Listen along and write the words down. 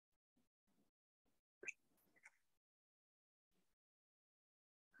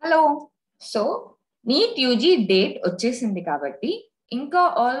Hello. So NEET UG date వచ్చేసింది కాబట్టి ఇంకా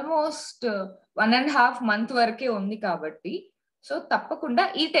ఆల్మోస్ట్ 1.5 month వరకే ఉంది కాబట్టి సో తప్పకుండా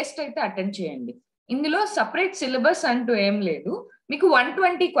ఈ టెస్ట్ అయితే అటెండ్ చేయండి. ఇందులో సపరేట్ సిలబస్ అంటూ ఏం లేదు. మీకు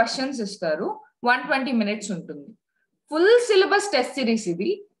 120 క్వశ్చన్స్ ఇస్తారు, 120 minutes ఉంటుంది. ఫుల్ సిలబస్ టెస్ట్ సిరీస్ ఇది,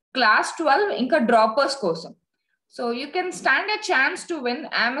 క్లాస్ 12 ఇంకా డ్రాపర్స్ కోసం. So you can stand a chance to win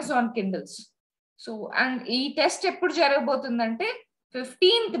Amazon కిండిల్స్. So and ఈ టెస్ట్ ఎప్పుడు జరగబోతుందంటే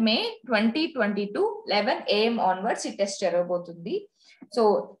 15th May 2022 11 AM ఆన్వర్డ్స్ ఈ టెస్ట్ జరగబోతుంది. సో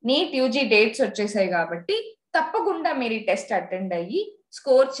నీట్ యూజీ డేట్స్ వచ్చేసాయి కాబట్టి తప్పకుండా మీరు ఈ టెస్ట్ అటెండ్ అయ్యి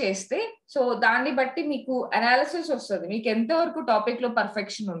స్కోర్ చేస్తే సో దాన్ని బట్టి మీకు అనాలిసిస్ వస్తుంది, మీకు ఎంతవరకు టాపిక్ లో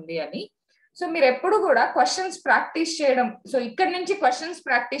పర్ఫెక్షన్ ఉంది అని. సో మీరు ఎప్పుడు కూడా క్వశ్చన్స్ ప్రాక్టీస్ చేయడం, సో ఇక్కడ నుంచి క్వశ్చన్స్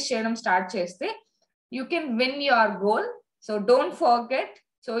ప్రాక్టీస్ చేయడం స్టార్ట్ చేస్తే you can win your goal. So don't forget.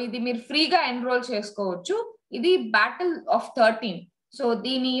 So ఇది మీరు ఫ్రీగా ఎన్రోల్ చేసుకోవచ్చు. ఇది బ్యాటిల్ ఆఫ్ 13. సో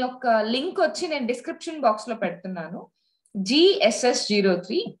దీని యొక్క లింక్ వచ్చి నేను డిస్క్రిప్షన్ బాక్స్ లో పెడుతున్నాను.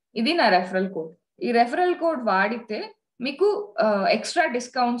 GSS03 ఇది నా రెఫరల్ కోడ్. ఈ రెఫరల్ కోడ్ వాడితే మీకు ఎక్స్ట్రా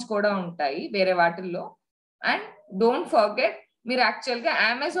డిస్కౌంట్స్ కూడా ఉంటాయి వేరే వాటిల్లో. అండ్ డోంట్ ఫర్గెట్, మీరు యాక్చువల్ గా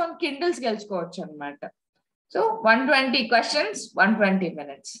అమెజాన్ కిండిల్స్ గెలుచుకోవచ్చు అనమాట. So 120 questions 120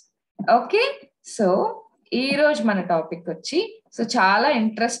 minutes. Okay, so ఈ రోజు మన టాపిక్ వచ్చి సో చాలా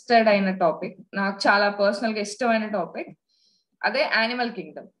ఇంట్రెస్టెడ్ అయిన టాపిక్, నాకు చాలా పర్సనల్ గా ఇష్టమైన టాపిక్, అదే animal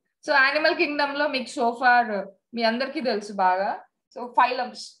Kingdom. So animal Kingdom లో మీకు సోఫార్ మీ అందరికీ తెలుసు బాగా. సో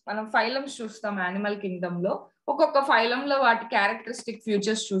ఫైలమ్స్, మనం ఫైలమ్స్ చూస్తాం యానిమల్ కింగ్డమ్ లో. ఒక్కొక్క ఫైలం లో వాటి క్యారెక్టరిస్టిక్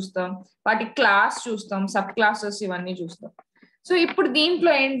ఫ్యూచర్స్ చూస్తాం, వాటి క్లాస్ చూస్తాం, సబ్ క్లాసెస్ ఇవన్నీ చూస్తాం. సో ఇప్పుడు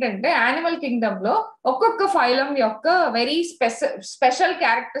దీంట్లో ఏంటంటే యానిమల్ కింగ్డమ్ లో ఒక్కొక్క ఫైలం యొక్క వెరీ స్పెషల్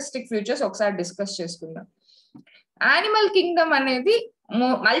క్యారెక్టరిస్టిక్ ఫ్యూచర్స్ ఒకసారి డిస్కస్ చేసుకుందాం. యానిమల్ కింగ్డమ్ అనేది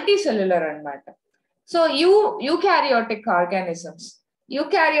మల్టీ సెల్యులర్ అనమాట. So eukaryotic organisms.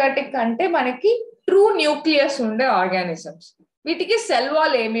 యూకారియోటిక్ అంటే మనకి ట్రూ న్యూక్లియస్ ఉండే ఆర్గానిజమ్స్. వీటికి సెల్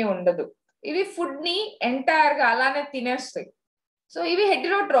వాల్ ఏమీ ఉండదు. ఇవి ఫుడ్ ని ఎంటైర్ గా అలానే తినేస్తాయి. సో ఇవి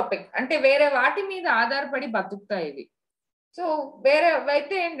హెటెరోట్రోపిక్ అంటే వేరే వాటి మీద ఆధారపడి బతుకుతాయి ఇవి. సో వేరే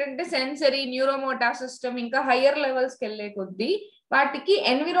అయితే ఏంటంటే సెన్సరీ, న్యూరోమోటార్ సిస్టమ్ ఇంకా హయ్యర్ లెవెల్స్ కి వెళ్ళే కొద్దీ వాటికి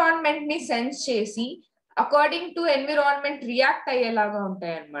ఎన్విరాన్మెంట్ ని సెన్స్ చేసి అకార్డింగ్ టు ఎన్విరాన్మెంట్ రియాక్ట్ అయ్యేలాగా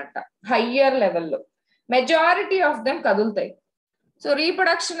ఉంటాయి అన్నమాట. హయ్యర్ లెవెల్లో మెజారిటీ ఆఫ్ దెమ్ కదులుతాయి. సో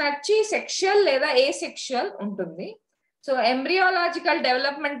రీప్రొడక్షన్ వచ్చి సెక్షువల్ లేదా ఏ సెక్షువల్ ఉంటుంది. సో ఎంబ్రియాలజికల్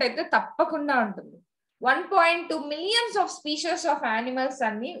డెవలప్మెంట్ అయితే తప్పకుండా ఉంటుంది. 1.2 millions of species of animals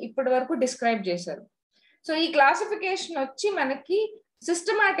అన్ని ఇప్పటి వరకు డిస్క్రైబ్ చేశారు. సో ఈ క్లాసిఫికేషన్ వచ్చి మనకి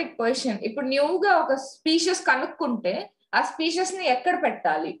సిస్టమాటిక్ పొజిషన్. ఇప్పుడు న్యూగా ఒక స్పీషీస్ కనుక్కుంటే ఆ స్పీషీస్ ని ఎక్కడ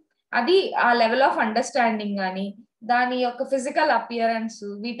పెట్టాలి, అది ఆ లెవెల్ ఆఫ్ అండర్స్టాండింగ్ కానీ దాని యొక్క ఫిజికల్ అపియరెన్స్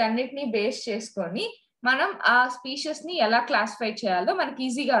వీటన్నిటిని బేస్ చేసుకొని మనం ఆ స్పీషీస్ ని ఎలా క్లాసిఫై చేయాలో మనకి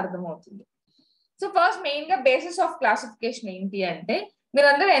ఈజీగా అర్థమవుతుంది. సో ఫస్ట్ మెయిన్ గా బేసిస్ ఆఫ్ క్లాసిఫికేషన్ ఏంటి అంటే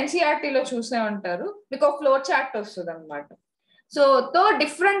మీరందరూ ఎన్సీఆర్టీలో చూసే ఉంటారు, మీకు ఒక ఫ్లో చార్ట్ వస్తుంది అనమాట. సో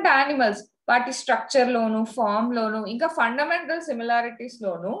డిఫరెంట్ యానిమల్స్ వాటి స్ట్రక్చర్ లోను, ఫామ్ లోను ఇంకా ఫండమెంటల్ సిమిలారిటీస్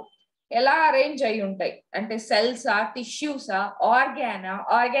లోను ఎలా అరేంజ్ అయి ఉంటాయి అంటే సెల్సా, టిష్యూసా,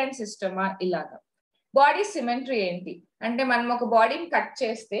 ఆర్గాన్ సిస్టమా ఇలాగా. బాడీ సిమెట్రీ ఏంటి అంటే మనం ఒక బాడీని కట్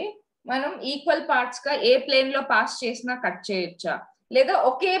చేస్తే మనం ఈక్వల్ పార్ట్స్ గా ఏ ప్లేన్ లో పాస్ చేసినా కట్ చేయొచ్చా, లేదా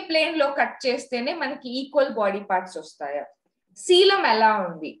ఒకే ప్లేన్ లో కట్ చేస్తేనే మనకి ఈక్వల్ బాడీ పార్ట్స్ వస్తాయా. సీలం ఎలా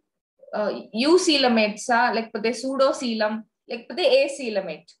ఉంది, యూసీలమేట్సా లేకపోతే సూడోసీలం లేకపోతే ఏ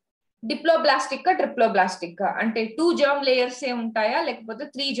సీలమేట్, డిప్లోబ్లాస్టిక్ ట్రిప్లోబ్లాస్టిక్ అంటే 2 germ layers ఏ ఉంటాయా లేకపోతే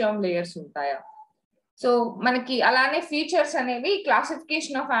 3 germ layers ఉంటాయా. సో మనకి అలానే ఫీచర్స్ అనేవి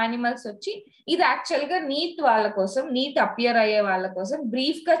క్లాసిఫికేషన్ ఆఫ్ యానిమల్స్ వచ్చి ఇది యాక్చువల్ గా నీట్ వాళ్ళ కోసం, నీట్ అపియర్ అయ్యే వాళ్ళ కోసం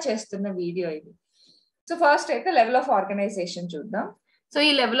బ్రీఫ్ గా చేస్తున్న వీడియో ఇది. సో ఫస్ట్ అయితే లెవెల్ ఆఫ్ ఆర్గనైజేషన్ చూద్దాం. సో ఈ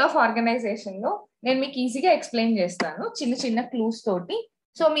లెవెల్ ఆఫ్ ఆర్గనైజేషన్ లో నేను మీకు ఈజీగా ఎక్స్ప్లెయిన్ చేస్తాను చిన్న చిన్న క్లూస్ తోటి.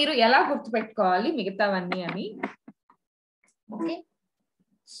 సో మీరు ఎలా గుర్తుపెట్టుకోవాలి మిగతావన్నీ అని. ఓకే,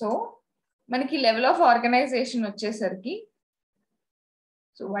 సో మనకి లెవెల్ ఆఫ్ ఆర్గనైజేషన్ వచ్చేసరికి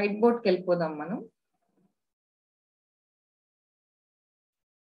సో వైట్ బోర్డ్కి వెళ్ళిపోదాం మనం.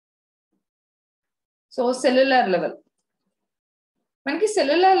 సో సెల్యులర్ లెవెల్, మనకి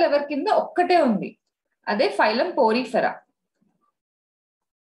సెల్యులర్ లెవెల్ కింద ఒక్కటే ఉంది, అదే ఫైలం పోరిఫెరా.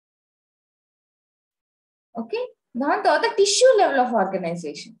 ఓకే, దాని తర్వాత tissue level of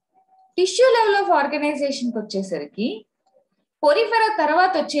organisation. Tissue level of ఆర్గనైజేషన్కి వచ్చేసరికి పోరిఫెరా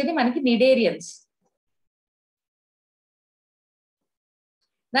తర్వాత వచ్చేది మనకి నిడేరియన్స్.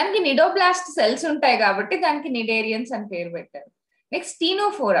 దానికి నిడోబ్లాస్ట్ సెల్స్ ఉంటాయి కాబట్టి దానికి నిడేరియన్స్ అని పేరు పెట్టారు. Next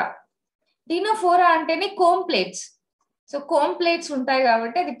ctenophora. టీనోఫోరా అంటేనే come plates. So come plates ఉంటాయి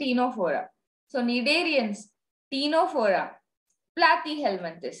కాబట్టి అది ctenophora. So cnidarians, ctenophora,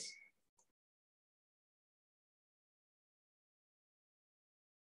 platyhelminthes.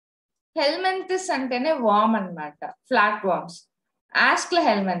 Helminths అంటేనే వామ్ అన్నమాట, ఫ్లాట్ వామ్స్.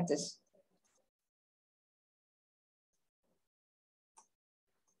 ఆస్క్లెహెల్మెంతిస్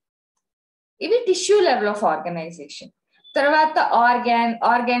ఇవి టిష్యూ లెవెల్ ఆఫ్ ఆర్గనైజేషన్. తర్వాత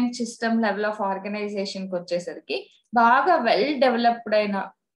organ system level of organisation కి వచ్చేసరికి బాగా వెల్ డెవలప్డ్ అయిన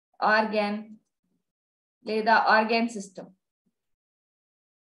ఆర్గాన్ లేదా ఆర్గాన్ సిస్టమ్.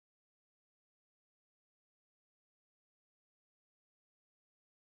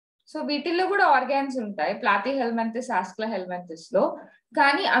 సో వీటిల్లో కూడా ఆర్గాన్స్ ఉంటాయి ప్లాటీహెల్మెంతిస్, ఆస్క్లెహెల్మెంతిస్ లో,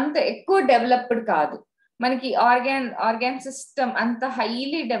 కానీ అంత ఎక్కువ డెవలప్డ్ కాదు. మనకి ఆర్గాన్ సిస్టమ్ అంత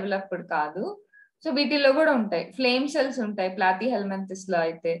హైలీ డెవలప్డ్ కాదు. సో వీటిల్లో కూడా ఉంటాయి. ఫ్లేమ్ సెల్స్ ఉంటాయి ప్లాటీహెల్మెంతిస్ లో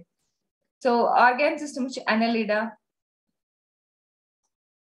అయితే. So organ system అనెలిడా,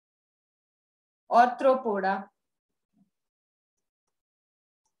 Arthropoda,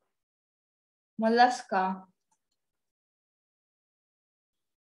 mollusca,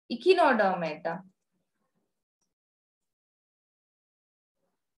 ఇకినోడర్మేటా,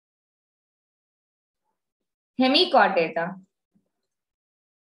 Hemichordata,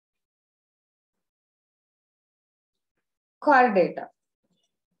 Chordata.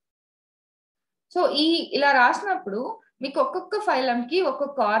 So ఇలా రాసినప్పుడు మీకు ఒక్కొక్క ఫైలంకి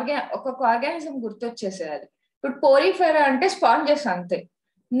ఒక్కొక్క ఆర్గానిజం గుర్తొచ్చేసేయాలి. ఇప్పుడు పోరిఫెరా అంటే స్పాంజెస్ అంతే.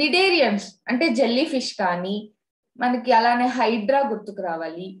 నిడేరియన్స్ అంటే జెల్లీ ఫిష్ కానీ మనకి అలానే హైడ్రా గుర్తుకు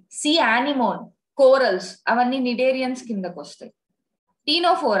రావాలి. సీ యానిమోన్, కోరల్స్ అవన్నీ నిడేరియన్స్ కిందకు వస్తాయి.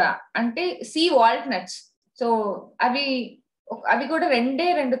 టీనోఫోరా అంటే సీ వాల్ట్నట్స్. సో అవి కూడా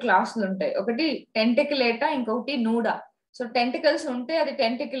రెండు క్లాసులు ఉంటాయి. ఒకటి టెంటికులేటా, ఇంకొకటి నూడా. సో టెంటికల్స్ ఉంటే అది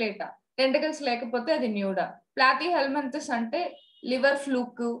టెంటికులేటా, టెంటికల్స్ లేకపోతే అది న్యూడా. ప్లాటీహెల్మెంతిస్ అంటే లివర్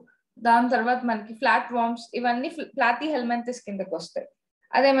ఫ్లూక్, దాని తర్వాత మనకి ఫ్లాట్ వామ్స్, ఇవన్నీ ప్లాటీహెల్మెంతిస్ కిందకి వస్తాయి.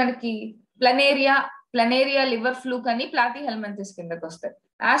 అదే మనకి ప్లనేరియా లివర్ ఫ్లూక్ అని ప్లాటీహెల్మెంతిస్ కిందకి వస్తాయి.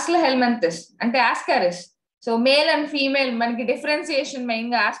 ఆస్క్లెహెల్మెంతిస్ అంటే ascaris. So male and female మనకి డిఫరెన్సియేషన్ మెయిన్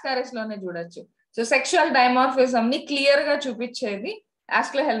గా ఆస్కారిస్ లోనే చూడొచ్చు. సో సెక్షువల్ డైమార్ఫిజం ని క్లియర్ గా చూపించేది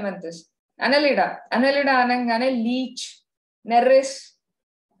ఆస్క్లెహెల్మెంతిస్. అనెలిడా అనగానే లీచ్, నెర్రిస్,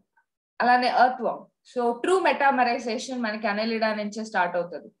 అలానే ఎర్త్వామ్. సో ట్రూ మెటామరైజేషన్ మనకి అనెలిడా నుంచే స్టార్ట్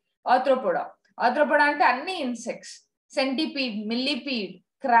అవుతుంది. ఆర్థ్రోపోడా అంటే అన్ని insects, centipede, మిల్లీపీడ్,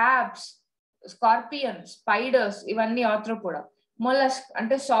 crabs, scorpion, spiders, ఇవన్నీ ఆర్థ్రోపోడా. మొలస్క్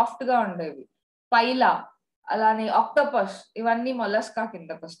అంటే సాఫ్ట్ గా ఉండేవి. పైలా, అలానే ఆక్టోపస్, ఇవన్నీ మొలస్కా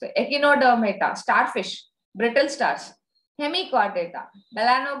కిందకు వస్తాయి. ఎకినోడర్మేటా star fish, brittle stars. Hemichordata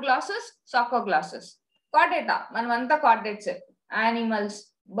మెలానోగ్లాసస్, సాకోగ్లాసస్. Chordata మనమంతా chordates, animals,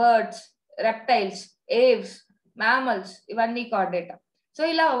 birds, reptiles, Aves, mammals, ఇవన్నీ కార్డేటా. సో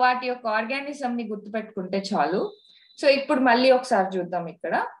ఇలా వాటి యొక్క ఆర్గానిజం ని గుర్తుపెట్టుకుంటే చాలు. సో ఇప్పుడు మళ్ళీ ఒకసారి చూద్దాం.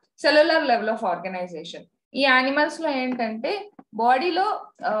 ఇక్కడ సెల్యులర్ లెవెల్ ఆఫ్ ఆర్గనైజేషన్. ఈ యానిమల్స్ లో ఏంటంటే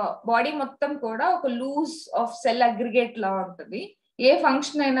బాడీ మొత్తం కూడా ఒక లూజ్ ఆఫ్ సెల్ అగ్రిగేట్ లా ఉంటుంది. ఏ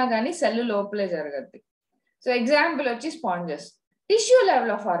ఫంక్షన్ అయినా కానీ సెల్ లోపలే జరగద్ది. సో ఎగ్జాంపుల్ వచ్చి sponges. Tissue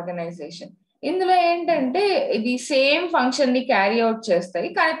level of organisation, ఇందులో ఏంటంటే ఇది సేమ్ ఫంక్షన్ ని క్యారీ అవుట్ చేస్తాయి,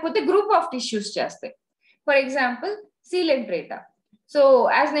 కాకపోతే గ్రూప్ ఆఫ్ టిష్యూస్ చేస్తాయి. For example సీలెంట్రేటా. సో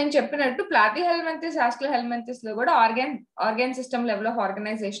యాజ్ నేను చెప్పినట్టు ప్లాటీహెల్మెంతిస్, ఆస్క్లెహెల్మెంతిస్ లో కూడా organ system level of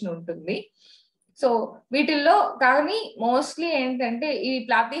organisation ఉంటుంది. సో వీటిల్లో కానీ మోస్ట్లీ ఏంటంటే ఈ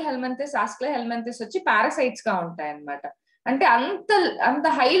ప్లాటీహెల్మెంతిస్, ఆస్క్లెహెల్మెంతిస్ వచ్చి పారాసైట్స్ గా ఉంటాయి అన్నమాట. అంటే అంత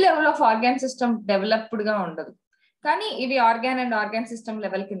high level of organ system developed గా ఉండదు, కానీ ఇవి ఆర్గాన్ సిస్టమ్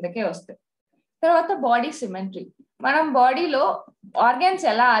లెవెల్ కిందకే వస్తాయి. తర్వాత బాడీ సిమెట్రీ. మనం బాడీలో ఆర్గాన్స్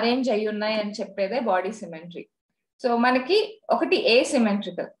ఎలా అరేంజ్ అయి ఉన్నాయి అని చెప్పేదే బాడీ సిమెట్రీ. సో మనకి ఒకటి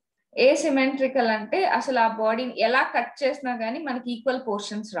ఏసిమెట్రికల్ అంటే అసలు ఆ బాడీని ఎలా కట్ చేసినా కానీ మనకి equal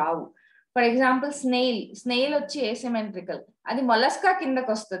portions Rao. For example snail వచ్చి ఏసిమెట్రికల్, అది మొలస్కా కిందకి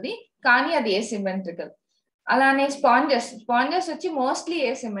వస్తుంది కానీ అది ఏసిమెట్రికల్. అలానే స్పాంజెస్ వచ్చి మోస్ట్లీ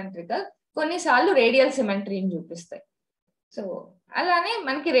ఏసిమెట్రికల్, కొన్నిసార్లు రేడియల్ సిమెట్రీని చూపిస్తాయి. సో అలానే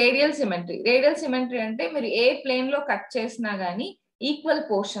మనకి రేడియల్ సిమెట్రీ అంటే మీరు ఏ ప్లేన్ లో కట్ చేసినా గానీ ఈక్వల్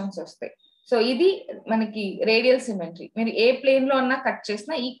పోర్షన్స్ వస్తాయి. సో ఇది మనకి రేడియల్ సిమెట్రీ. మీరు ఏ ప్లేన్ లో ఉన్నా కట్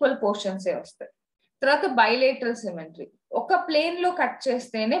చేసినా ఈక్వల్ పోర్షన్సే వస్తాయి. తర్వాత బైలేటరల్ సిమెట్రీ, ఒక ప్లేన్ లో కట్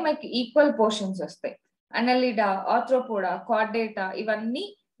చేస్తేనే మనకి ఈక్వల్ పోర్షన్స్ వస్తాయి. అనెలిడా, ఆర్థ్రోపోడా, కార్డేటా, ఇవన్నీ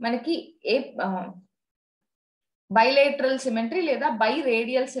మనకి బైలేటరల్ సిమెట్రీ లేదా బై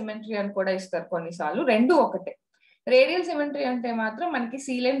రేడియల్ సిమెట్రీ అని కూడా ఇస్తారు కొన్నిసార్లు, రెండు ఒకటే. రేడియల్ సిమెట్రీ అంటే మాత్రం మనకి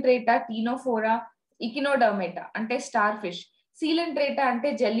సీలెంట్రేటా, టీనోఫోరా, ఇకినోడర్మేటా అంటే స్టార్ ఫిష్, సీలెంట్రేటా అంటే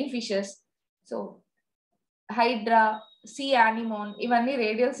jelly fishes, so Hydraa, see anemone, ఇవన్నీ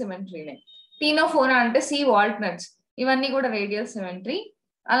రేడియల్ సిమెట్రీనే. టీనోఫోరా అంటే సీ వాల్ట్నట్స్, ఇవన్నీ కూడా రేడియల్ సిమెట్రీ.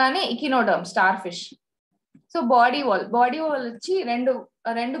 అలానే ఇకినోడర్మ్ star fish. So body wall వచ్చి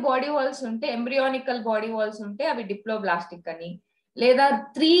రెండు బాడీ వాల్స్ ఉంటే, ఎంబ్రియానికల్ బాడీ వాల్స్ ఉంటే అవి డిప్లోబ్లాస్టిక్ అని, లేదా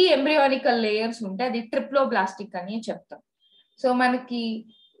 3 ఎంబ్రియానికల్ లేయర్స్ ఉంటే అది ట్రిప్లోబ్లాస్టిక్ అని చెప్తాం. సో మనకి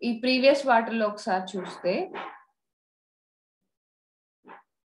ఈ ప్రీవియస్ వాటిల్లో ఒకసారి చూస్తే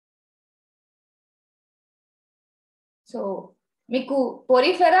సో మీకు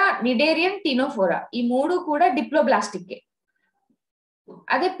పోరిఫెరా, నిడేరియన్, టినోఫోరా ఈ 3 కూడా డిప్లోబ్లాస్టిక్.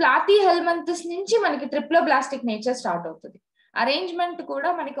 అదే ప్లాతీ హెల్మంథస్ నుంచి మనకి ట్రిప్లోబ్లాస్టిక్ నేచర్ స్టార్ట్ అవుతుంది. అరేంజ్మెంట్ కూడా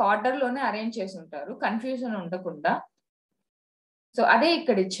మనకి ఆర్డర్ లోనే అరేంజ్ చేసి ఉంటారు, కన్ఫ్యూజన్ ఉండకుండా. సో అదే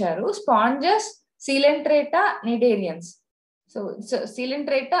ఇక్కడ ఇచ్చారు, స్పాంజస్, సిలెంట్రేటా, నిడేరియన్స్. సో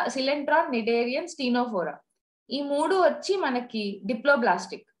సిలెంట్రాన్, నిడేరియన్స్, టినోఫోరా ఈ 3 వచ్చి మనకి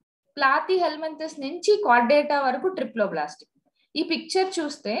డిప్లోబ్లాస్టిక్. ప్లాతీ హెల్మంథస్ నుంచి కార్డేటా వరకు ట్రిప్లోబ్లాస్టిక్. ఈ పిక్చర్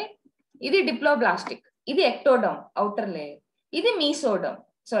చూస్తే ఇది డిప్లోబ్లాస్టిక్, ఇది ఎక్టోడర్మ్ అవుటర్ లేయర్, ఇది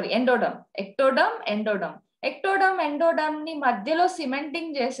ఎండోడర్మ్. ఎండోడర్మ్ ని మధ్యలో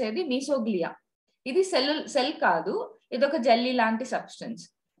సిమెంటింగ్ చేసేది మీసోగ్లియా. ఇది సెల్ కాదు, ఇది ఒక జెల్లీ లాంటి సబ్స్టెన్స్.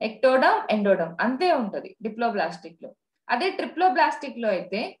 ఎండోడర్మ్ అంతే ఉంటది డిప్లోబ్లాస్టిక్ లో. అదే ట్రిప్లోబ్లాస్టిక్ లో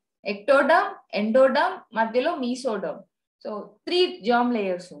అయితే ఎండోడర్మ్ మధ్యలో మీసోడర్మ్. సో 3 జర్మ్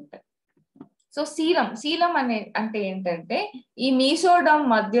లేయర్స్ ఉంటాయి. సో సీలం అంటే ఏంటంటే ఈ మీసోడర్మ్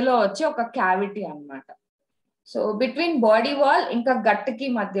మధ్యలో వచ్చే ఒక క్యావిటీ అన్నమాట. సో బిట్వీన్ బాడీ వాల్ ఇంకా గట్ కి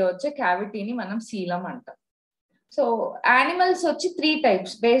మధ్య వచ్చే క్యావిటీని మనం సీలం అంటాం. సో యానిమల్స్ వచ్చి 3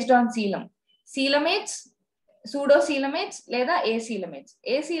 టైప్స్ బేస్డ్ ఆన్ సీలం. సీలమేట్స్, సూడోసీలమేట్స్ లేదా ఏసీలమేట్స్.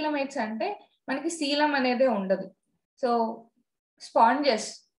 ఏసీలమేట్స్ అంటే మనకి సీలం అనేదే ఉండదు. సో స్పాంజెస్,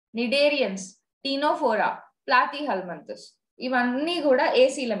 నిడేరియన్స్, టినోఫోరా, ప్లాతీ హెల్మంథస్ ఇవన్నీ కూడా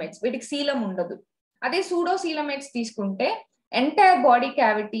ఏసీలమేట్స్, వీటికి సీలం ఉండదు. అదే సూడోసీలమేట్స్ తీసుకుంటే ఎంటైర్ బాడీ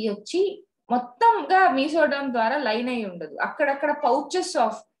క్యావిటీ వచ్చి మొత్తంగా మీసోడర్మ్ ద్వారా లైన్ అయి ఉండదు, అక్కడక్కడ పౌచెస్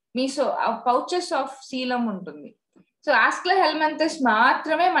ఆఫ్ సీలం ఉంటుంది. సో ఆస్క్ల హెల్మంథస్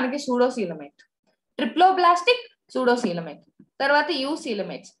మాత్రమే మనకి సూడోసీలమేట్. ట్రిప్లోబ్లాస్టిక్ సూడోసీలమేట్. తర్వాత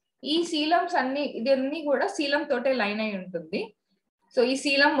యూసీలమేట్స్. ఈ సీలమ్స్ ఇదన్నీ కూడా సీలం తోటే లైన్ అయి ఉంటుంది. సో ఈ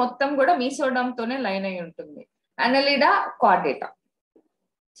సీలం మొత్తం కూడా మీసోడర్మ్ తోనే లైన్ అయి ఉంటుంది. Annelida, Chordata.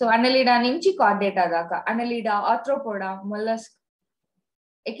 సో అనలిడా నుంచి కార్డేటా దాకా, Annelida, Arthropoda, mollusc,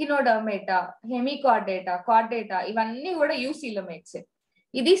 ఎకినోడర్మేటా, Hemichordata, Chordata ఇవన్నీ కూడా యూసీలమేట్స్.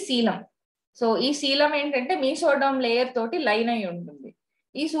 ఇది సీలం. సో ఈ సీలం ఏంటంటే మీసోడర్మ్ లేయర్ తోటి లైన్ అయి ఉంటుంది.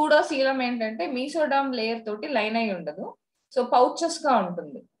 ఈ సూడోసీలం ఏంటంటే మీసోడర్మ్ లేయర్ తోటి లైన్ అయి ఉండదు, సో పౌచెస్ గా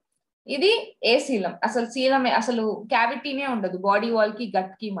ఉంటుంది. ఇది ఏసీలం, అసలు క్యావిటీనే ఉండదు బాడీ వాల్ కి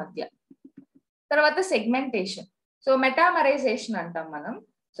గట్ కి మధ్య. తర్వాత సెగ్మెంటేషన్. సో మెటామరైజేషన్ అంటాం మనం.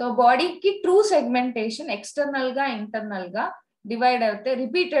 సో బాడీకి ట్రూ సెగ్మెంటేషన్ ఎక్స్టర్నల్ గా, ఇంటర్నల్ గా డివైడ్ అయితే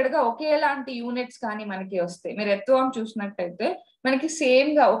రిపీటెడ్ గా ఒకేలాంటి యూనిట్స్ కానీ మనకి వస్తాయి. మీరు ఎర్త్వార్మ్ చూసినట్టయితే మనకి సేమ్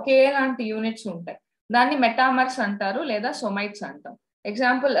గా ఒకేలాంటి యూనిట్స్ ఉంటాయి. దాన్ని మెటామర్స్ అంటారు లేదా సొమైట్స్ అంటాం.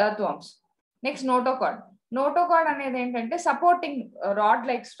 Example earthworms. నెక్స్ట్ నోటోకార్డ్ అనేది ఏంటంటే supporting rod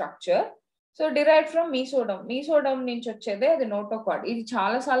like structure. So derive from mesoderm నుంచి వచ్చేదే అది నోటోకార్డ్. ఇది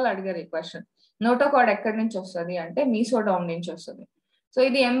చాలా సార్లు అడిగారు ఈ క్వశ్చన్. నోటోకార్డ్ ఎక్కడి నుంచి వస్తుంది అంటే మీసోడర్మ్ నుంచి వస్తుంది. సో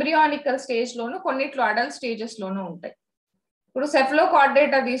ఇది ఎంబ్రియానికల్ స్టేజ్ లోను, కొన్నిట్లో అడల్ట్ స్టేజెస్ లోనూ ఉంటాయి. ఇప్పుడు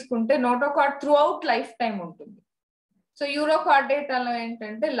సెఫ్లోకార్డేటా తీసుకుంటే notochord through out life time ఉంటుంది. సో యూరోకార్డేటాలో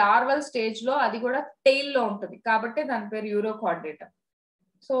ఏంటంటే లార్వల్ స్టేజ్ లో అది కూడా టెయిల్ లో ఉంటుంది కాబట్టి దాని పేరు యూరోకార్డేటా.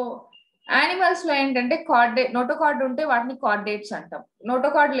 సో యానిమల్స్ లో ఏంటంటే నోటోకార్డ్ ఉంటే వాటిని కార్డేట్స్ అంటాం,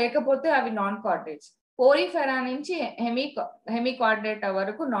 నోటోకార్డ్ లేకపోతే అవి నాన్ కార్డేట్స్. పోరిఫెరా నుంచి హెమికార్డేటా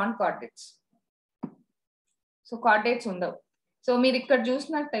వరకు నాన్ కార్డేట్స్. సో కార్డేట్స్ ఉండవు. సో మీరు ఇక్కడ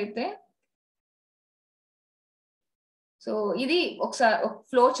చూసినట్టయితే సో ఇది ఒకసారి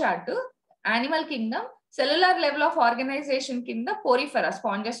flow chart. Animal Kingdom cellular level of organisation కింద పోరిఫెరా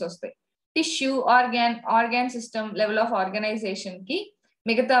స్పాంజెస్ వస్తాయి. Tissue, organ system level of organisation కి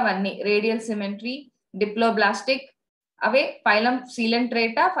మిగతావన్నీ రేడియల్ సిమెట్రీ, డిప్లోబ్లాస్టిక్, అవే ఫైలం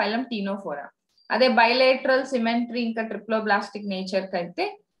సీలెంట్రేటా, ఫైలం టినోఫోరా. అదే బైలేటరల్ సిమెట్రీ ఇంకా ట్రిప్లోబ్లాస్టిక్ నేచర్ కి అయితే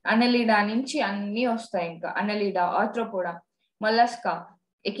అనలిడా నుంచి అన్ని వస్తాయి. ఇంకా అనలిడా, ఆర్థ్రోపోడా, మొల్లస్కా,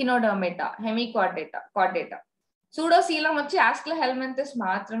 ఎకినోడర్మేటా, కార్డేటా. సూడోసీలం వచ్చి ఆస్క్ల హెల్మంథస్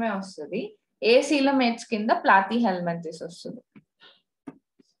మాత్రమే వస్తుంది. ఏసీలమేట్స్ కింద ప్లాతీ హెల్మంథస్ వస్తుంది.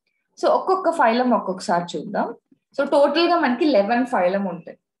 సో ఒక్కొక్క ఫైలం ఒక్కొక్కసారి చూద్దాం. సో టోటల్ గా మనకి 11 ఫైలం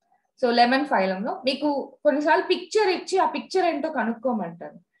ఉంటాయి. సో 11 ఫైలంలో మీకు కొన్నిసార్లు పిక్చర్ ఇచ్చి ఆ పిక్చర్ ఏంటో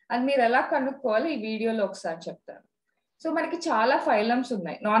కనుక్కోమంటారు. అది మీరు ఎలా కనుక్కోవాలో ఈ వీడియోలో ఒకసారి చెప్తాను. సో మనకి చాలా ఫైలమ్స్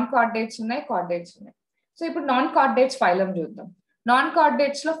ఉన్నాయి, నాన్ కార్డేట్స్ ఉన్నాయి, కార్డేట్స్ ఉన్నాయి. సో ఇప్పుడు నాన్ కార్డేట్స్ ఫైలం చూద్దాం. నాన్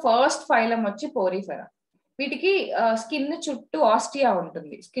కార్డేట్స్ లో ఫస్ట్ ఫైలం వచ్చి పోరిఫెరా. వీటికి స్కిన్ చుట్టూ ఆస్టియా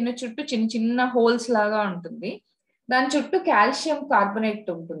ఉంటుంది, స్కిన్ చుట్టూ చిన్న చిన్న హోల్స్ లాగా ఉంటుంది. దాని చుట్టూ కాల్షియం కార్బోనేట్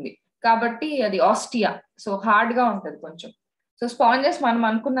ఉంటుంది కాబట్టి అది ఆస్టియా. సో హార్డ్ గా ఉంటది కొంచెం. సో స్పాంజెస్ మనం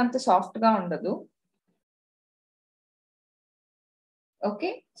అనుకున్నంత సాఫ్ట్ గా ఉండదు. ఓకే,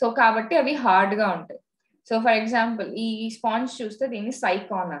 సో కాబట్టి అవి హార్డ్ గా ఉంటాయి. సో ఫర్ ఎగ్జాంపుల్ ఈ స్పాంజ్ చూస్తే దీన్ని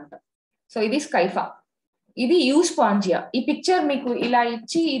సైకాన్ అంట. సో ఇది స్కైఫా, ఇది యూ స్పాంజియా. ఈ పిక్చర్ మీకు ఇలా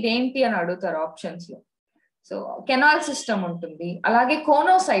ఇచ్చి ఇదేంటి అని అడుగుతారు ఆప్షన్స్ లో. సో కెనాల్ సిస్టమ్ ఉంటుంది, అలాగే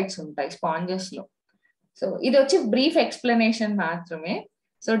కోనోసైట్స్ ఉంటాయి స్పాంజెస్ లో. సో ఇది వచ్చి బ్రీఫ్ ఎక్స్ప్లెనేషన్ మాత్రమే.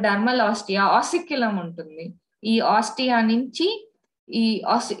 సో డర్మల్ ఆస్టియా, ఆసిక్యులం ఉంటుంది. ఈ ఆస్టియా నుంచి ఈ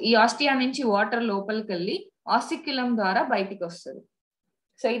ఆస్టియా నుంచి వాటర్ లోపలికి వెళ్ళి ఆసిక్యులం ద్వారా బయటికి వస్తుంది.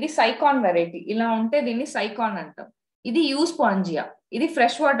 సో ఇది సైకాన్ వెరైటీ, ఇలా ఉంటే దీన్ని సైకాన్ అంటాం. ఇది యూ స్పాంజియా, ఇది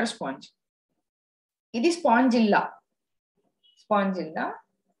ఫ్రెష్ వాటర్ స్పాంజ్. ఇది స్పాంజిల్లా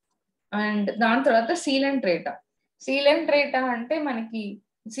అండ్ దాని తర్వాత సీలెంట్రేటా. సీలెంట్రేటా అంటే మనకి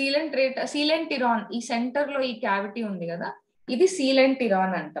సీలెంటిరాన్ ఈ సెంటర్ లో ఈ క్యావిటీ ఉంది కదా, ఇది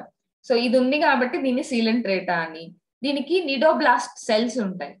సీలెంటిరాన్ అంటాం. సో ఇది ఉంది కాబట్టి దీన్ని సీలెంట్రేటా అని. దీనికి నిడోబ్లాస్ట్ సెల్స్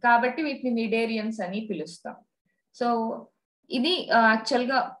ఉంటాయి కాబట్టి వీటిని నిడేరియన్స్ అని పిలుస్తాం. సో ఇది యాక్చువల్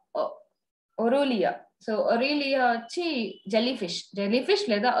గా ఒరూలియా. సో ఒరీలియా వచ్చి జెలీఫిష్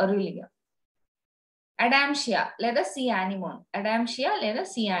లేదా ఒరూలియా. అడామ్షియా లేదా సి యానిమోన్,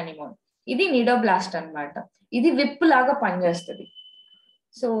 ఇది నిడోబ్లాస్ట్ అన్నమాట. ఇది విప్ లాగా పనిచేస్తుంది.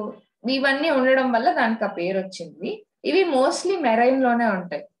 సో ఇవన్నీ ఉండడం వల్ల దానికి ఆ పేరు వచ్చింది. ఇవి మోస్ట్లీ మెరైన్ లోనే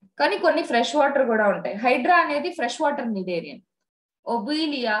ఉంటాయి, కానీ కొన్ని ఫ్రెష్ వాటర్ కూడా ఉంటాయి. హైడ్రా అనేది ఫ్రెష్ వాటర్ నిడేరియన్.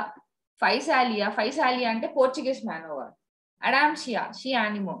 ఒబీలియా, ఫైసాలియా అంటే పోర్చుగీస్ మానోవర్. అడామ్షియా she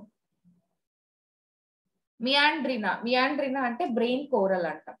anemone. మియాండ్రినా అంటే బ్రెయిన్ కోరల్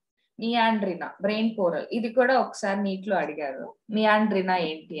అంట. బ్రెయిన్ కోరల్, ఇది కూడా ఒకసారి నీట్ లో అడిగారు మియాండ్రినా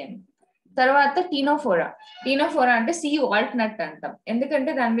ఏంటి అని. తర్వాత టీనోఫోరా అంటే సీ వాల్ట్నట్ అంటాం,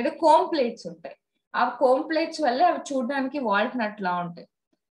 ఎందుకంటే దాని మీద కోమ్ ప్లేట్స్ ఉంటాయి. ఆ కోమ్ ప్లేట్స్ వల్ల అవి చూడడానికి వాల్ట్నట్ లా ఉంటాయి.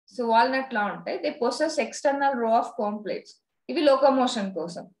 దే పొసెస్ ఎక్స్టర్నల్ రో ఆఫ్ కోమ్ ప్లేట్స్. ఇవి లోకోమోషన్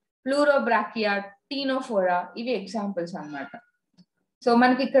కోసం. ప్లూరోబ్రాకియా, టీనోఫోరా ఇవి ఎగ్జాంపుల్స్ అన్నమాట. సో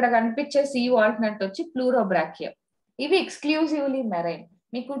మనకి ఇక్కడ కనిపించే సీ వాల్ట్నట్ వచ్చి ప్లూరోబ్రాకియా. ఇవి ఎక్స్క్లూజివ్లీ మెరైన్.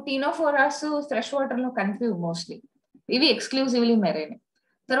 మీకు టీనోఫోరాస్ ఫ్రెష్ వాటర్ లో కనిపివు మోస్ట్లీ, ఇవి ఎక్స్క్లూజివ్లీ మెరైన్.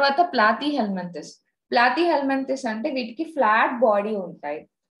 తర్వాత ప్లాతీహెల్మెంతిస్ అంటే వీటికి ఫ్లాట్ బాడీ ఉంటాయి,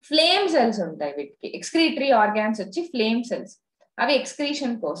 ఫ్లేమ్ సెల్స్ ఉంటాయి. వీటికి ఎక్స్క్రీటరీ ఆర్గాన్స్ వచ్చి ఫ్లేమ్ సెల్స్, అవి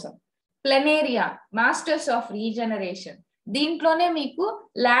ఎక్స్క్రీషన్ కోసం. ప్లెనేరియా, మాస్టర్స్ ఆఫ్ రీజనరేషన్. దీంట్లోనే మీకు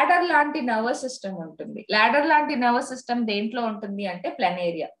లాడర్ లాంటి నర్వస్ సిస్టమ్ ఉంటుంది. దేంట్లో ఉంటుంది అంటే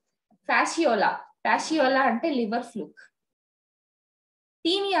ప్లెనేరియా. ఫ్యాసియోలా అంటే లివర్ ఫ్లూక్.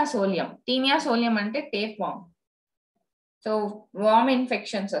 టీనియాసోలియం అంటే టేప్ వామ్. సో వామ్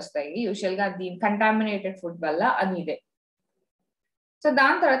ఇన్ఫెక్షన్స్ వస్తాయి యూజువల్ గా దీని కంటామినేటెడ్ ఫుడ్ వల్ల, అది ఇదే. సో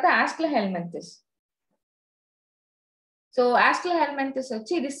దాని తర్వాత ఆస్క్లోహెల్మెంతిస్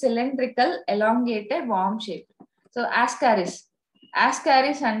వచ్చి ఇది సిలిండ్రికల్ ఎలాంగేటెడ్ వామ్ షేప్. సో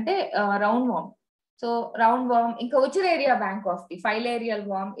ఆస్కారిస్ అంటే రౌండ్ వామ్. సో రౌండ్ వామ్, ఇంకా ఉచిరేరియా బ్యాంక్ ఆఫ్ ది ఫైలేరియల్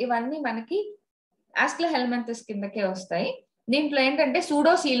వామ్, ఇవన్నీ మనకి ఆస్క్లోహెల్మెంతిస్ కిందకే వస్తాయి. దీంట్లో ఏంటంటే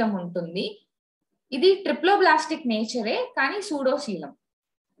సూడోసీలం ఉంటుంది. ఇది ట్రిప్లోబ్లాస్టిక్ నేచరే కానీ సూడోసీలం.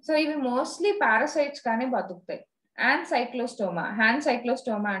 సో ఇవి మోస్ట్లీ పారాసైట్స్ గానే బతుకుతాయి. హ్యాండ్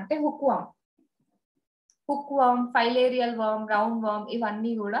సైక్లోస్టోమా అంటే హుక్ వామ్, ఫైలేరియల్ వామ్, రౌండ్ వామ్,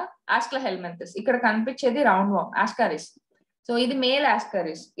 ఇవన్నీ కూడా ఆస్క్లోహెల్మెంతిస్. ఇక్కడ కనిపించేది రౌండ్ వామ్, ఆస్కారిస్. సో ఇది మేల్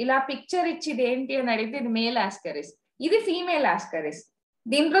ఆస్కారిస్. ఇలా పిక్చర్ ఇచ్చి ఇది ఏంటి అని అడిగితే ఇది మేల్ ఆస్కారిస్, ఇది ఫీమేల్ ఆస్కారిస్.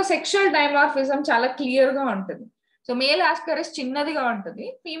 దీంట్లో సెక్షువల్ డైమార్ఫిజం చాలా క్లియర్ గా ఉంటుంది. సో మేల్ ఆస్కారిస్ చిన్నదిగా ఉంటుంది,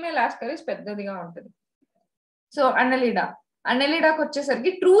 ఫీమేల్ ఆస్కారిస్ పెద్దదిగా ఉంటుంది. సో అన్నెలిడాకి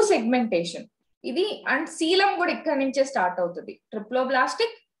వచ్చేసరికి ట్రూ సెగ్మెంటేషన్. ఇది అండ్ సీలం కూడా ఇక్కడ నుంచే స్టార్ట్ అవుతుంది.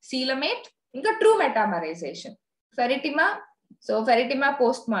 ట్రిప్లోబ్లాస్టిక్, సీలమేట్, ఇంకా ట్రూ మెటామరైజేషన్. ఫెరిటిమా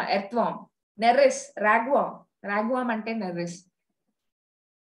పోస్ట్మా, ఎర్త్వామ్. నెర్రిస్, రాగ్వామ్ అంటే నెర్రిస్.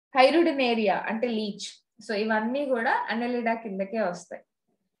 హైరుడినేరియా అంటే లీచ్. సో ఇవన్నీ కూడా అన్నెలిడా కిందకే వస్తాయి.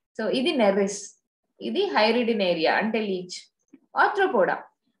 సో ఇది నెర్రిస్, ఇది హైరుడినేరియా అంటే లీచ్.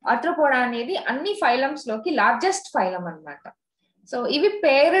 ఆర్థ్రోపోడా అనేది అన్ని ఫైలమ్స్ లోకి లార్జెస్ట్ ఫైలం అన్నమాట. సో ఇవి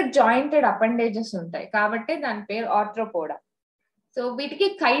పేర్డ్ జాయింటెడ్ అపెండేజెస్ ఉంటాయి కాబట్టి దాని పేరు ఆర్థ్రోపోడా. సో వీటికి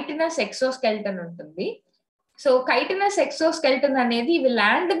కైటినస్ ఎక్సోస్కెల్టన్ ఉంటుంది. సో కైటినస్ ఎక్సోస్కెల్టన్ అనేది ఇవి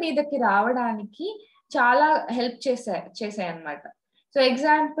ల్యాండ్ మీదకి రావడానికి చాలా హెల్ప్ చేసాయి అన్నమాట. సో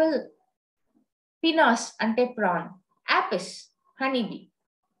ఎగ్జాంపుల్ పినాస్ అంటే ప్రాన్, యాపిస్ హనీబీ,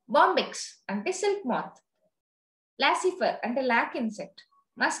 బాంబెక్స్ అంటే సిల్క్ మాత్, లాసిఫర్ అంటే lock insect,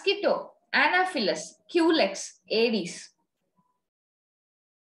 mosquito, ఆనాఫిలస్, culex, Aedes.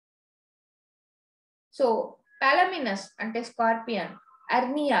 So పాలమినస్ అంటే scorpion,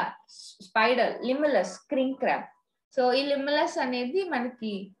 Arnia, spider, లిమిలస్, క్రింగ్ crab. So ఈ లిమ్మలస్ అనేది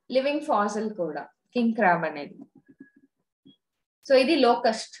మనకి లివింగ్ ఫాసిల్ కూడా, కింగ్ క్రాబ్ అనేది. సో ఇది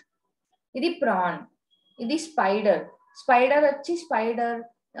లోకస్ట్, ఇది ప్రాన్, ఇది స్పైడర్. స్పైడర్ వచ్చి స్పైడర్,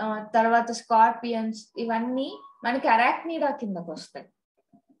 తర్వాత స్కార్పియన్స్, ఇవన్నీ మనకి అరాక్నిడా కిందకు వస్తాయి.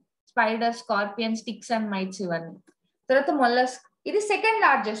 Spider, scorpion, sticks and mites ఇవన్నీ. తర్వాత మొల్లస్క్, ఇది సెకండ్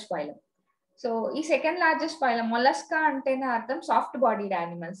లార్జెస్ట్ ఫైలం. సో ఈ సెకండ్ లార్జెస్ట్ ఫైలం మొల్లస్కా అంటేనే అర్థం సాఫ్ట్ బాడీడ్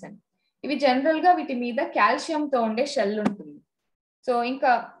యానిమల్స్ అని. ఇవి జనరల్ గా వీటి మీద కాల్షియం తో ఉండే షెల్ ఉంటుంది. సో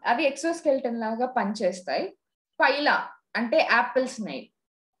ఇంకా అవి ఎక్సోస్కెల్టన్ లాగా పనిచేస్తాయి. ఫైలా అంటే యాపిల్ స్నేక్,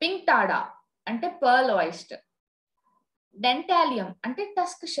 పింక్ టాడా అంటే పర్ల్ ఆయిస్టర్, డెంటాలియం అంటే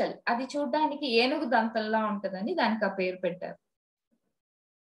టస్క్ షెల్, అది చూడడానికి ఏనుగు దంతంలా ఉంటదని దానికి ఆ పేరు పెట్టారు.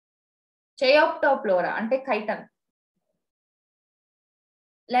 చెయోప్టోప్లోరా అంటే కైటన్,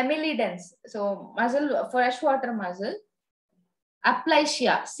 లెమిలిడెన్స్ so muscle, fresh water muscle,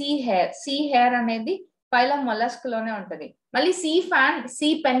 అప్లైషియా see hair. See hair అనేది ఫైలం మొలస్క్ లోనే ఉంటది. మళ్ళీ సీ ఫ్యాన్, సీ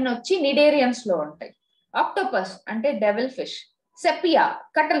పెన్ వచ్చి నిడేరియన్స్ లో ఉంటాయి. ఆక్టోపస్ అంటే డెవిల్ ఫిష్, సెపియా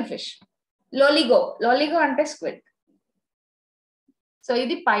కటల్ ఫిష్, లోలిగో, లోలిగో అంటే స్క్విడ్. సో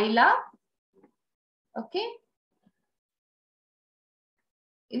ఇది పైలా, ఓకే,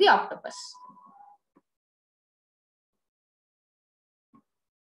 ఇది ఆక్టోపస్.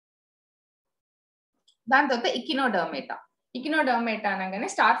 దాని తర్వాత ఇకినోడర్మేటా. ఇకినోడర్మేటా అనగానే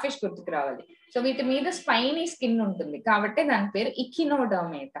స్టార్ ఫిష్ గుర్తుకు రావాలి. సో వీటి మీద స్పైనీ స్కిన్ ఉంటుంది కాబట్టి దాని పేరు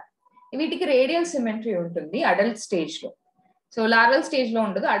ఇకినోడర్మేటా. వీటికి రేడియల్ సిమెట్రీ ఉంటుంది అడల్ట్ స్టేజ్ లో. సో లార్వల్ స్టేజ్ లో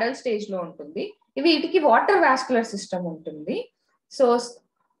ఉండదు, అడల్ట్ స్టేజ్ లో ఉంటుంది. వీటికి వాటర్ వాస్కులర్ సిస్టమ్ ఉంటుంది. So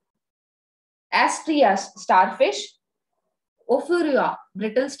ఆస్ట్రియాస్ star fish, ఒఫ్యూరియా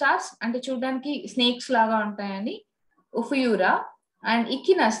brittle stars అంటే చూడడానికి స్నేక్స్ లాగా ఉంటాయని ఒఫ్యూరా, అండ్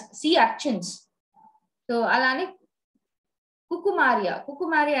ఇకినస్ సీ అర్చిన్స్. సో అలానే కుకుమారియా,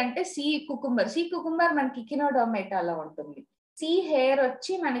 కుకుమారియా అంటే సీ కుకుంబర్. సీ కుకుంబర్ మనకి ఇకినోడర్మేటాలో ఉంటుంది. సీ హెయిర్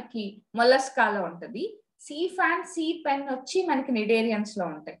వచ్చి మనకి మొలస్కాలో ఉంటుంది. సీ ఫ్యాన్, సీ పెన్ వచ్చి మనకి నిడేరియన్స్ లో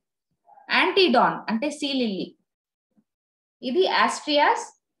ఉంటాయి. యాంటీడాన్ అంటే సీ లిల్లీ, ఇది ఆస్ట్రియాస్,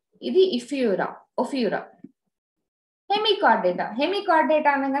 ఇది ఒఫ్యూరా. హెమికార్డేటా, హెమికార్డేటా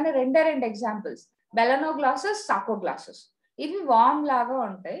అనగానే రెండే రెండు ఎగ్జాంపుల్స్, బెలనోగ్లాసస్, సాకోగ్లాసస్. ఇవి వామ్ లాగా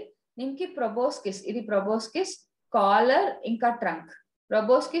ఉంటాయి. దీనికి ప్రొబోస్కిస్, ఇది ప్రొబోస్కిస్ కాలర్ ఇంకా trunk,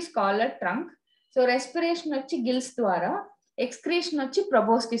 ప్రొబోస్కిస్ caller trunk. So respiration వచ్చి గిల్స్ ద్వారా, ఎక్స్క్రీషన్ వచ్చి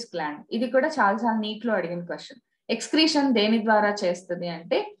ప్రొబోస్కిస్ గ్లాండ్. ఇది కూడా చాలా నీట్ లో అడిగిన క్వశ్చన్. ఎక్స్క్రీషన్ దేని ద్వారా చేస్తుంది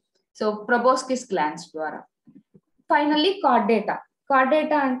అంటే సో ప్రొబోస్కిస్ గ్లాండ్స్ ద్వారా. Finally Chordata.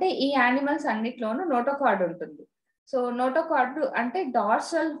 కార్డేటా అంటే ఈ యానిమల్స్ అన్నిట్లోనూ నోటోకార్డ్ ఉంటుంది. సో నోటోకార్డ్ అంటే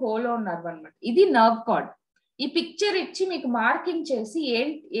డార్సల్ హోలో నర్వ్ అన్నమాట. ఇది నర్వ్ కార్డ్. ఈ పిక్చర్ ఇచ్చి మీకు మార్కింగ్ చేసి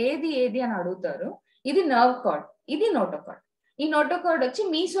ఏది అని అడుగుతారు. ఇది నర్వ్ కార్డ్, ఇది నోటోకార్డ్. ఈ నోటోకార్డ్ వచ్చి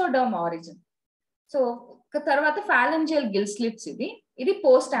మీసోడర్మ్ ఆరిజిన్. సో తర్వాత ఫాలెంజియల్ గిల్ స్లిట్స్, ఇది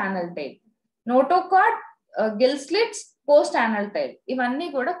post anal tile. Notochord, Gill slits, post anal tile, ఇవన్నీ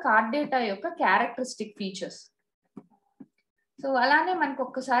కూడా కార్డేటా యొక్క క్యారెక్టరిస్టిక్ ఫీచర్స్. సో అలానే మనకు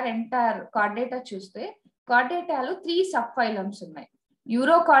ఒక్కసారి ఎంటైర్ కార్డేటా చూస్తే కార్డేటాలో 3 సబ్ ఫైలమ్స్ ఉన్నాయి.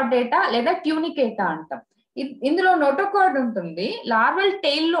 యూరోకార్డేటా లేదా ట్యూనికేటా అంటాం. ఇందులో నోటోకార్డ్ ఉంటుంది, లార్వల్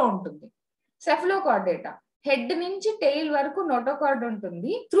టెయిల్ లో ఉంటుంది. సెఫలోకార్డేటా హెడ్ నుంచి టెయిల్ వరకు నోటోకార్డ్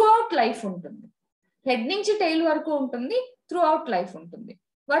ఉంటుంది, త్రూ అవుట్ లైఫ్ ఉంటుంది. హెడ్ నుంచి టెయిల్ వరకు ఉంటుంది, త్రూ అవుట్ లైఫ్ ఉంటుంది.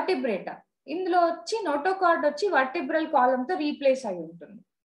 వర్టిబ్రేటా, ఇందులో వచ్చి నోటోకార్డ్ వచ్చి వర్టిబ్రల్ కాలమ్ తో రీప్లేస్ అయి ఉంటుంది.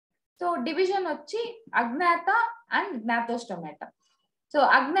 సో డివిజన్ వచ్చి అజ్ఞాత అండ్ జ్ఞాతోస్టొమాటా. సో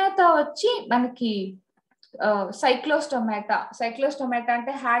అజ్ఞాత వచ్చి మనకి సైక్లోస్టొమాటా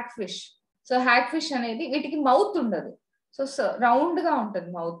అంటే హ్యాగ్ ఫిష్. సో హ్యాగ్ ఫిష్ అనేది వీటికి మౌత్ ఉండదు, సో రౌండ్ గా ఉంటుంది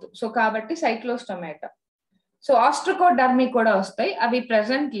మౌత్. సో కాబట్టి సైక్లోస్టొమాటా. సో ఆస్ట్రకోడర్మీ కూడా వస్తాయి, అవి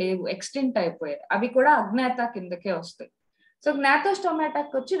ప్రెసెంట్ లేవు, ఎక్స్టింక్ట్ అయిపోయాయి. అవి కూడా అజ్ఞాత కిందకే వస్తాయి. సో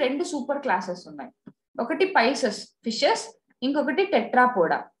జ్ఞాతోస్టొమాటాకి వచ్చి 2 సూపర్ క్లాసెస్ ఉన్నాయి. ఒకటి పైసస్ ఫిషెస్, ఇంకొకటి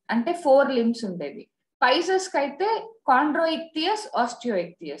టెట్రాపోడా అంటే 4 లింబ్స్ ఉండేవి. పైసస్ కి అయితే కాండ్రోయిక్తియస్,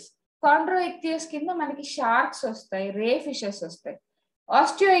 ఆస్టియోయిక్తియస్. కాండ్రోయిక్తియస్ కింద మనకి షార్క్స్ వస్తాయి, రే ఫిషెస్ వస్తాయి.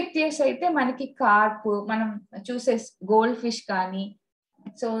 ఆస్టియోయిక్తియస్ అయితే మనకి కార్ప్, మనం చూసే గోల్డ్ ఫిష్ కానీ,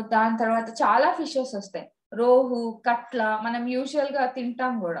 సో దాని తర్వాత చాలా ఫిషెస్ వస్తాయి, రోహు, కట్ల, మనం యూజువల్ గా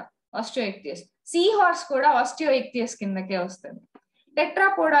తింటాం కూడా ఆస్టియోయిక్తియస్. సీ హార్స్ కూడా ఆస్టియోయిక్తియస్ కిందకే వస్తుంది.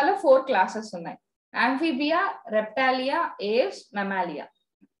 టెట్రాపోడాలో 4 క్లాసెస్ ఉన్నాయి, ఆంఫీబియా, రెప్టాలియా, ఏవ్స్, మెమాలియా.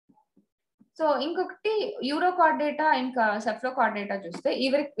 సో ఇంకొకటి యూరోకార్డేటా ఇంకా సెఫ్లోకార్డేటా చూస్తే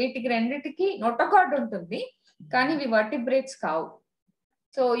వీటికి రెండిటికి నోటోకార్డ్ ఉంటుంది, కానీ ఇవి వర్టిబ్రేట్స్ కావు.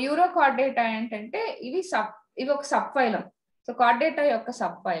 సో యూరోకార్డేటా ఏంటంటే ఇవి ఒక సబ్ ఫైలం. సో కార్డేటా యొక్క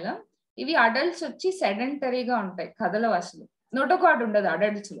సబ్ ఫైలం. ఇవి అడల్ట్స్ వచ్చి సెడెంటరీగా ఉంటాయి, కదలవు అసలు. నోటోకార్డ్ ఉండదు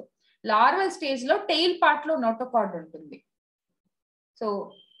అడల్ట్స్ లో. లార్వల్ స్టేజ్ లో టెయిల్ పార్ట్ లో నోటోకార్డ్ ఉంటుంది. సో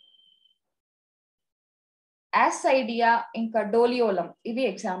యాసైడియా ఇంకా డోలియోలం ఇవి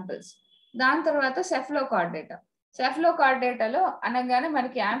ఎగ్జాంపుల్స్. దాని తర్వాత సెఫ్లోకార్డేటా. సెఫ్లోకార్డేటాలో అనగానే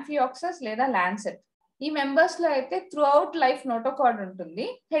మనకి యాంఫియాక్సస్ లేదా లాన్సెట్. ఈ మెంబర్స్ లో అయితే త్రూ అవుట్ లైఫ్ నోటోకార్డ్ ఉంటుంది,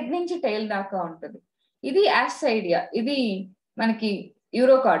 హెడ్ నుంచి టెయిల్ దాకా ఉంటుంది. ఇది యాసైడియా, ఇది మనకి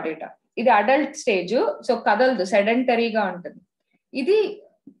యూరోకార్డేటా. ఇది అడల్ట్ స్టేజ్, సో కదలదు, సెడెంటరీగా ఉంటుంది. ఇది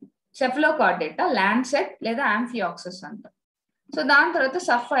సెఫ్లోకార్డేటా, లాన్సెట్ లేదా యాంఫియాక్సస్ అంట. సో దాని తర్వాత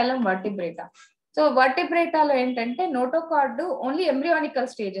సబ్ఫైలం వర్టిబ్రేటా. సో వర్టిబ్రేటాలో ఏంటంటే నోటోకార్డ్ ఓన్లీ ఎంబ్రియానికల్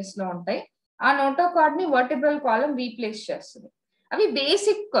స్టేజెస్ లో ఉంటాయి. ఆ నోటోకార్డ్ ని వర్టిబ్రల్ కాలం రీప్లేస్ చేస్తుంది. అవి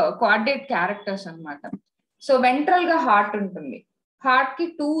బేసిక్ కార్డేట్ క్యారెక్టర్స్ అన్నమాట. సో వెంట్రల్ గా హార్ట్ ఉంటుంది, హార్ట్ కి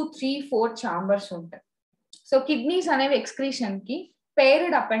 2, 3, 4 ఛాంబర్స్ ఉంటాయి. సో కిడ్నీస్ అనేవి ఎక్స్క్రీషన్ కి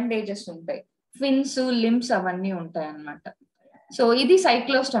పేర్డ్ అపెండేజెస్ ఉంటాయి, ఫిన్స్, లిమ్స్ అవన్నీ ఉంటాయి అన్నమాట. సో ఇది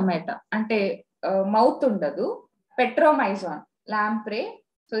సైక్లోస్టొమాటా, అంటే మౌత్ ఉండదు. Petromyzon, lamprey.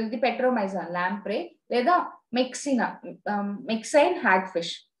 సో ఇది పెట్రోమైజాన్, లాంప్రే లేదా మెక్సైన్ హ్యాగ్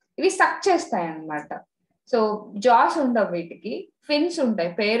ఫిష్. ఇవి సక్ చేస్తాయి అన్నమాట. సో జాస్ ఉండవు వీటికి, ఫిన్స్ ఉంటాయి,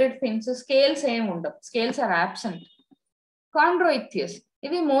 పేరెడ్ ఫిన్స్. స్కేల్స్ ఏమి ఉండవు, స్కేల్స్ ఆర్ ఆబ్సెంట్. కాండ్రోయిథియస్,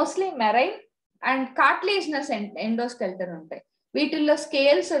 ఇవి mostly marine and cartilaginous endoskeleton ఉంటాయి. వీటిల్లో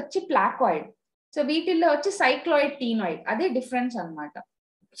స్కేల్స్ వచ్చి ప్లాకాయిడ్. సో వీటిల్లో వచ్చి సైక్లాయిడ్, టీనాయిడ్, అదే డిఫరెన్స్ అన్నమాట.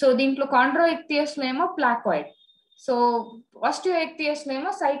 సో దీంట్లో కాండ్రోయిథియస్ లో ఏమో ప్లాకాయిడ్, సో ఆస్టియోఇథియస్ లో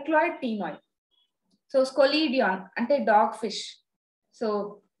ఏమో సైక్లాయిడ్, టీనాయిడ్. సో స్కోలీడియాన్ అంటే డాగ్ ఫిష్. సో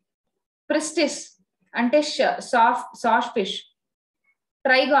ప్రిస్టిస్ అంటే soft fish.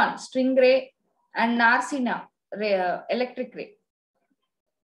 ట్రైగాన్ string ray and నార్సినా electric ray.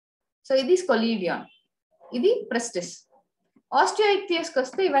 So ఇది స్కోలీడియాన్, ఇది ప్రిస్టిస్. ఆస్టియోఇథియస్ కి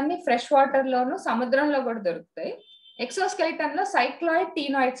వస్తే ఇవన్నీ ఫ్రెష్ వాటర్ లోను సముద్రంలో కూడా దొరుకుతాయి. ఎక్సోస్కెలిటన్ లో సైక్లాయిడ్,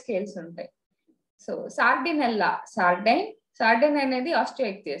 టీనాయిడ్ స్కేల్స్ ఉంటాయి. సో సార్డినెల్లా, సార్డైన్ అనేది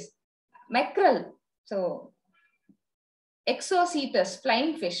ఆస్టియోఇథియస్. మెక్రల్, so ఎక్సోసీటస్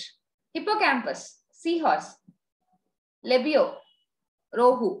flying fish. హిపోకాంపస్ see horse. లెబియో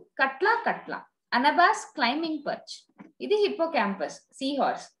rohu, కట్లా. అనబాస్ క్లైంబింగ్ పర్చ్. ఇది హిపోకాంపస్, సీ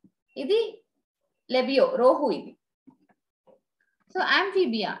హార్స్. ఇది లెబియో, రోహు ఇది. సో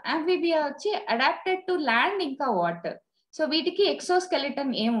యాంఫీబియా వచ్చి అడాప్టెడ్ టు ల్యాండ్ ఇంకా వాటర్. సో వీటికి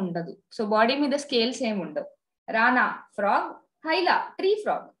ఎక్సోస్కెలిటన్ ఏం ఉండదు, సో బాడీ మీద స్కేల్స్ ఏం ఉండవు. రానా frog, హైలా tree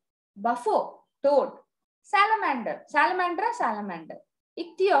frog, బఫో towed, salamander.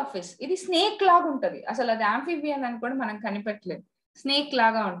 ఇక్థియోఫిస్, ఇది స్నేక్ లాగా ఉంటది, అసలు అది యాంఫీబియన్ అని కూడా మనం కనిపెట్టలేదు, స్నేక్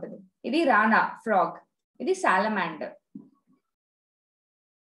లాగా ఉంటది. ఇది రానా ఫ్రాగ్, ఇది సాలమాండర్.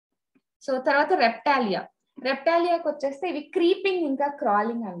 సో తర్వాత రెప్టాలియాకి వచ్చేస్తే ఇవి క్రీపింగ్ ఇంకా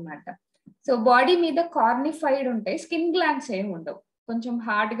క్రాలింగ్ అన్నమాట. సో బాడీ మీద కార్నిఫైడ్ ఉంటాయి, స్కిన్ గ్లాండ్స్ ఏమి ఉండవు, కొంచెం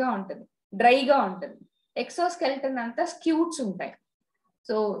హార్డ్ గా ఉంటుంది, డ్రైగా ఉంటుంది. ఎక్సోస్కెలిటన్ అంతా స్క్యూట్స్ ఉంటాయి.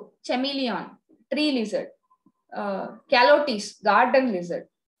 So చెమిలియాన్ tree lizard, క్యాలోటీస్ garden lizard,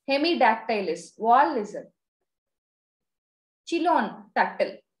 హెమిడాక్టైలిస్ wall lizard, చిలోన్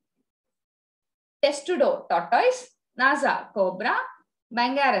turtle, టెస్టుడో tortoise, నాజా cobra,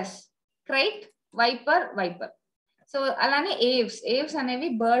 బంగారస్ krait, wiper. So అలానే ఏవ్స్ అనేవి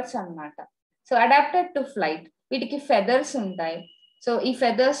బర్డ్స్ అన్నమాట. So adapted to flight. వీటికి ఫెదర్స్ ఉంటాయి. సో ఈ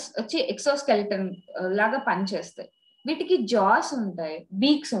ఫెదర్స్ వచ్చి ఎక్సోస్కెలిటన్ లాగా పనిచేస్తాయి. వీటికి జాస్ ఉంటాయి,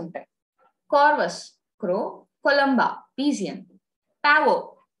 బీక్స్ ఉంటాయి. కార్వస్ క్రో, Columba pigeon, పావో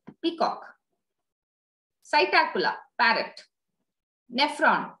peacock, సైటాకులా parrot,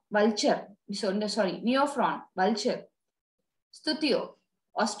 నియోఫ్రాన్ vulture, స్తుతియో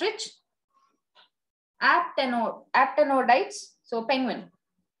ostrich, aptenoids, so penguin.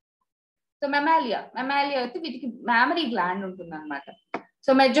 So Mammalia అయితే వీటికి మ్యామరీ గ్లాండ్ ఉంటుంది అనమాట. సో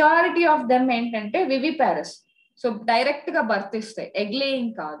మెజారిటీ ఆఫ్ దెమ్ ఏంటంటే వివిపారస్, సో డైరెక్ట్ గా బర్త్ ఇస్తాయి, ఎగ్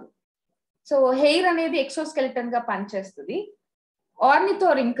లేయింగ్ కాదు. సో హెయిర్ అనేది ఎక్సోస్కెలిటన్ గా పనిచేస్తుంది.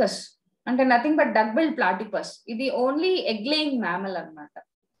 ఆర్నిథోరింకస్ అంటే nothing but duck build platypus, ఇది ఓన్లీ ఎగ్ లేయింగ్ మ్యామల్ అనమాట.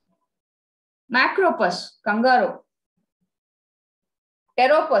 మ్యాక్రోపస్ కంగారో,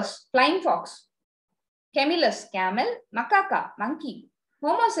 టెరోపస్ flying pox, కెమిలస్ camel, మకాకా monkey,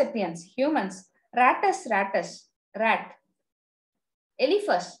 Homo sapiens humans, రాటస్ rat,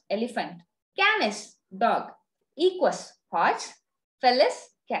 Eliphaz elephant, Canis dog, equals horse, ఫెలిస్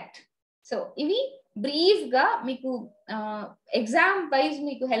cat. So ఇవి brief గా మీకు ఎగ్జామ్ వైజ్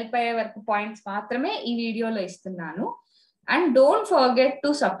మీకు హెల్ప్ అయ్యే వరకు పాయింట్స్ మాత్రమే ఈ వీడియోలో ఇస్తున్నాను. And don't forget to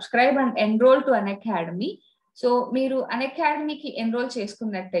subscribe and enrol to Unacademy. So మీరు అన్అకాడమీకి ఎన్రోల్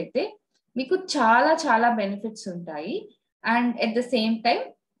చేసుకున్నట్టయితే మీకు చాలా బెనిఫిట్స్ ఉంటాయి. And at the same time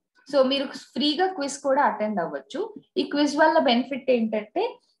so మీరు ఫ్రీగా క్విజ్ కూడా అటెండ్ అవ్వచ్చు. ఈ క్విజ్ వల్ల బెనిఫిట్ ఏంటంటే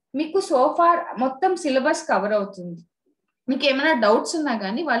మీకు సోఫార్ మొత్తం సిలబస్ కవర్ అవుతుంది. మీకు ఏమైనా డౌట్స్ ఉన్నా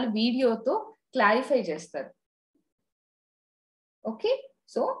కానీ వాళ్ళు వీడియోతో క్లారిఫై చేస్తారు. ఓకే,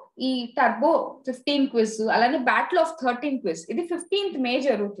 సో ఈ టర్బో 15 క్విజ్ అలానే బ్యాటిల్ ఆఫ్ 13 క్విజ్ ఇది 15th May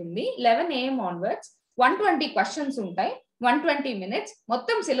జరుగుతుంది. 11 AM ఆన్వర్డ్స్ 120 క్వశ్చన్స్ ఉంటాయి. 120 minutes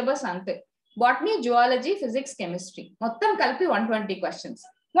మొత్తం సిలబస్ అంతే. బాటనీ, జువాలజీ, ఫిజిక్స్, కెమిస్ట్రీ మొత్తం కలిపి 120 క్వశ్చన్స్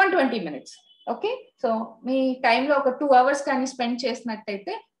 120 minutes. ఓకే, సో మీ టైంలో ఒక 2 hours కానీ స్పెండ్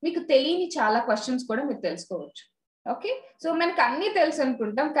చేసినట్టయితే మీకు తెలియని చాలా క్వశ్చన్స్ కూడా మీరు తెలుసుకోవచ్చు. ఓకే, సో మనకు అన్ని తెలుసు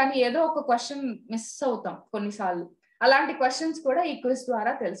అనుకుంటాం కానీ ఏదో ఒక క్వశ్చన్ మిస్ అవుతాం కొన్నిసార్లు. అలాంటి క్వశ్చన్స్ కూడా ఈ క్విజ్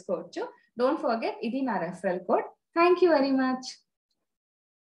ద్వారా తెలుసుకోవచ్చు. డోంట్ ఫర్గెట్, ఇది నా referral code. Thank you very much.